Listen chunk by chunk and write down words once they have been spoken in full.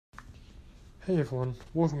Hey everyone,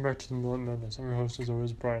 welcome back to the Millet Madness. I'm your host as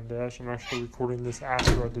always, Brian Dash. I'm actually recording this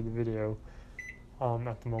after I did the video,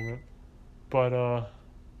 at the moment. But, I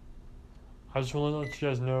just want to let you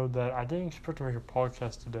guys know that I didn't expect to make a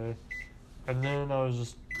podcast today. And then I was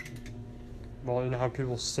just, well, you know how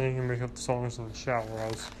people sing and make up the songs in the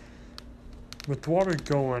shower. With the water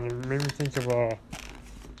going, it made me think of a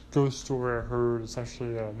ghost story I heard. It's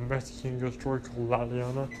actually a Mexican ghost story called La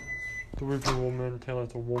Leona. The weeping woman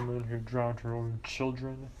tells a woman who drowned her own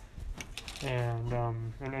children and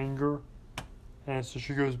in anger. And so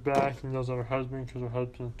she goes back and yells at her husband because her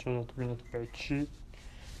husband turns out to be nothing but a cheat.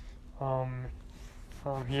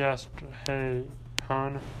 He asked, "Hey,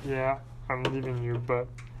 hon, yeah, I'm leaving you, but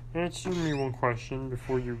answer me one question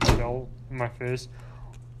before you yell in my face.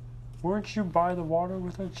 Weren't you by the water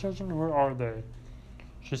with our children? Where are they?"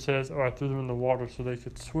 She says, "Oh, I threw them in the water so they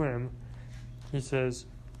could swim." He says,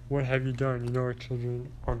 "What have you done? You know our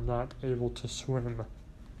children are not able to swim."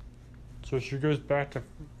 So she goes back to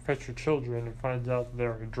fetch her children and finds out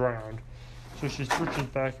they're drowned. So she switches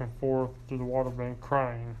back and forth through the water bank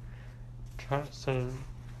crying, saying,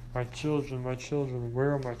 my children,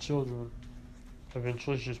 where are my children?"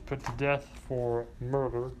 Eventually she's put to death for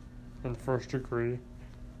murder in the first degree,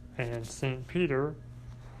 and St. Peter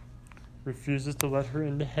refuses to let her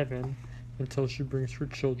into heaven until she brings her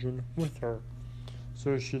children with her.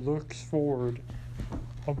 So she looks forward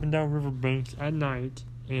up and down riverbanks at night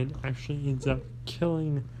and actually ends up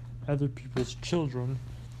killing other people's children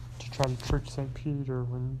to try to trick St. Peter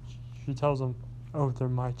when she tells him, "Oh, they're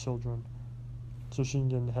my children," so she can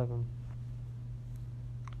get into heaven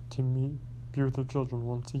to be with her children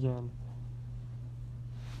once again.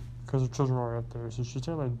 Because her children are up there, so she's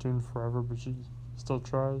technically doomed forever, but she still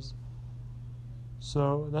tries.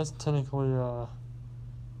 So that's technically,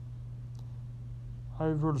 I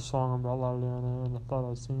wrote a song about La Leona, and I thought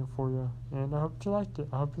I'd sing it for you, and I hope you liked it.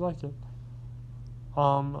 I hope you like it.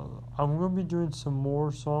 I'm going to be doing some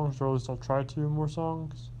more songs, or at least I'll try to do more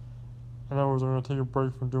songs. In other words, I'm going to take a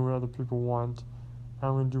break from doing what other people want.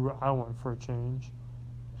 I'm going to do what I want for a change.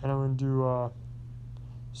 And I'm going to do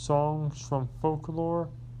songs from folklore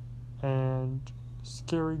and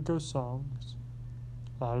scary ghost songs.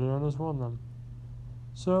 La Leona is one of them.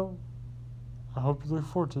 So, I hope you look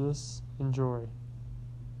forward to this. Enjoy.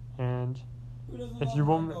 And if you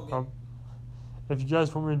want me, if you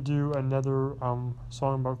guys want me to do another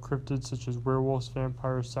song about cryptids such as werewolves,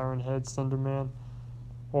 vampires, siren heads, Slenderman,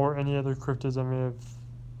 or any other cryptids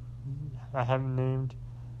I haven't named,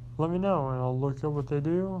 let me know and I'll look up what they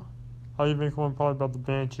do. I'll even make one probably about the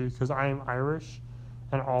banshee because I am Irish,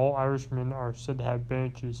 and all Irishmen are said to have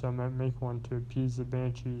banshees, so I might make one to appease the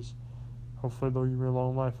banshees. Hopefully they'll give me a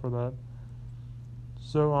long life for that.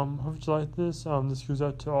 So, hope you like this. This goes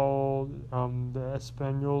out to all, the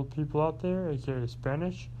Espanol people out there, aka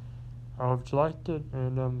Spanish. I hope you liked it,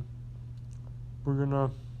 and, we're gonna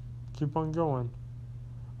keep on going.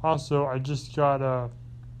 Also, I just got,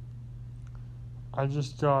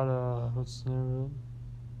 what's the name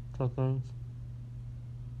of it? I think.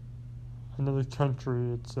 Another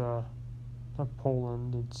country, it's, not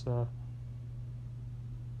Poland, it's,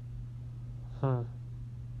 can't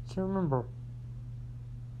remember.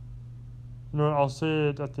 No, I'll say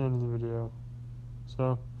it at the end of the video.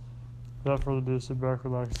 So, without further ado, sit back,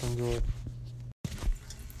 relax, and enjoy.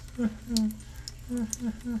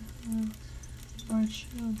 My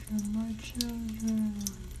children.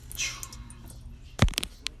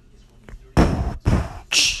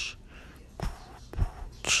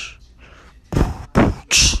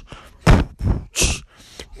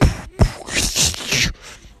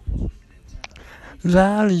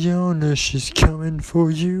 La Leona, she's coming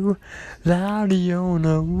for you. La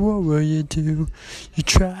Leona, what will you do? You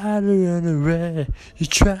try to run away, you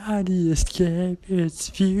try to escape, it's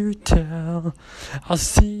futile. I'll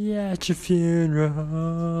see you at your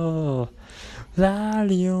funeral. La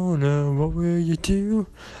Leona, what will you do?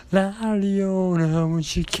 La Leona, when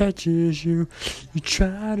she catches you, you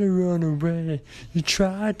try to run away, you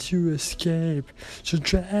try to escape. She'll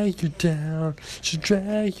drag you down, she'll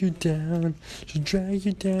drag you down, she'll drag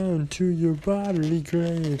you down to your bodily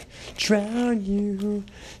grave. Drown you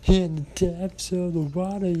in the depths of the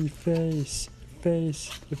water you face to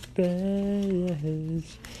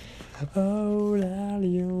face. Oh, La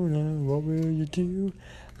Leona, what will you do?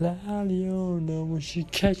 La Leona, when she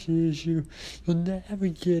catches you, you'll never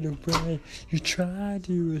get away. You try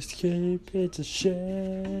to escape, it's a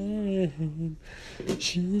shame.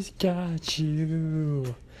 She's got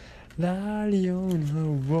you. La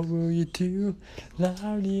Leona, what will you do? La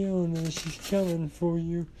Leona, she's coming for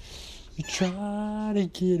you. We try to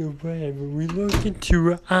get away, but we look into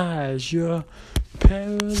her eyes. You're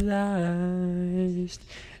paralyzed.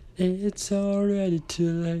 It's already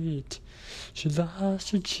too late. She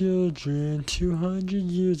lost her children 200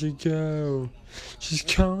 years ago. She's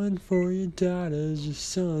calling for your daughters, your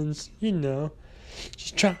sons, you know.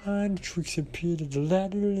 She's trying to trick St. Peter to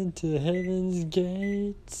let her into heaven's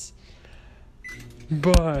gates.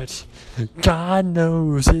 But God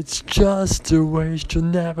knows it's just a waste. You'll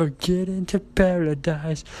never get into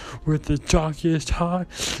paradise with the darkest heart.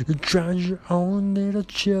 You drown your own little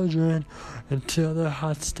children until their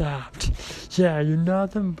heart stopped. Yeah, you're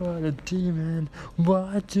nothing but a demon.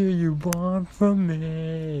 What do you want from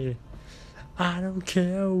me? I don't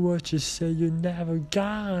care what you say, you're never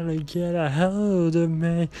gonna get a hold of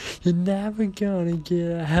me. You're never gonna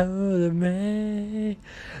get a hold of me.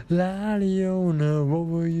 La Leona, what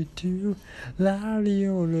will you do? La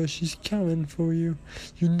Leona, she's coming for you.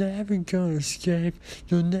 You're never gonna escape.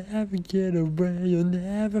 You'll never get away. You'll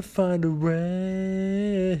never find a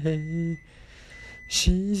way.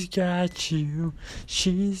 She's got you,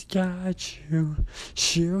 she's got you,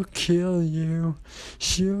 she'll kill you now,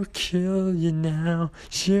 she'll kill you now.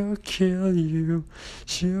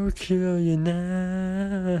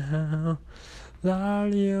 La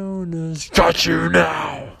Leona's got you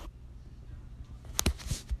now.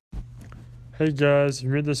 Hey guys, if you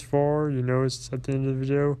made this far, you know it's at the end of the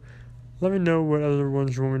video. Let me know what other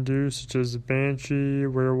ones you want me to do, such as Banshee,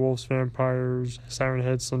 Werewolves, Vampires, Siren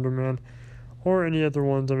Head, Slenderman, or any other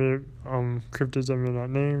ones cryptids I may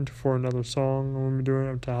not named for another song I'm going to be doing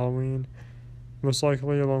up to Halloween, most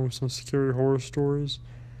likely, along with some scary horror stories.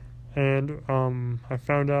 And I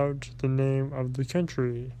found out the name of the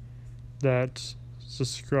country that's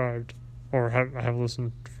described, or I have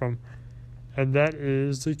listened from, and that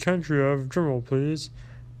is the country of, drumroll please,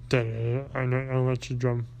 I'll let you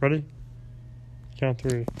drum. Ready? Count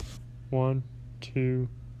 3. 1, 2,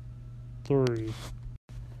 3.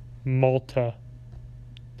 Malta.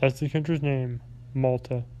 That's the country's name.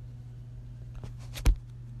 Malta.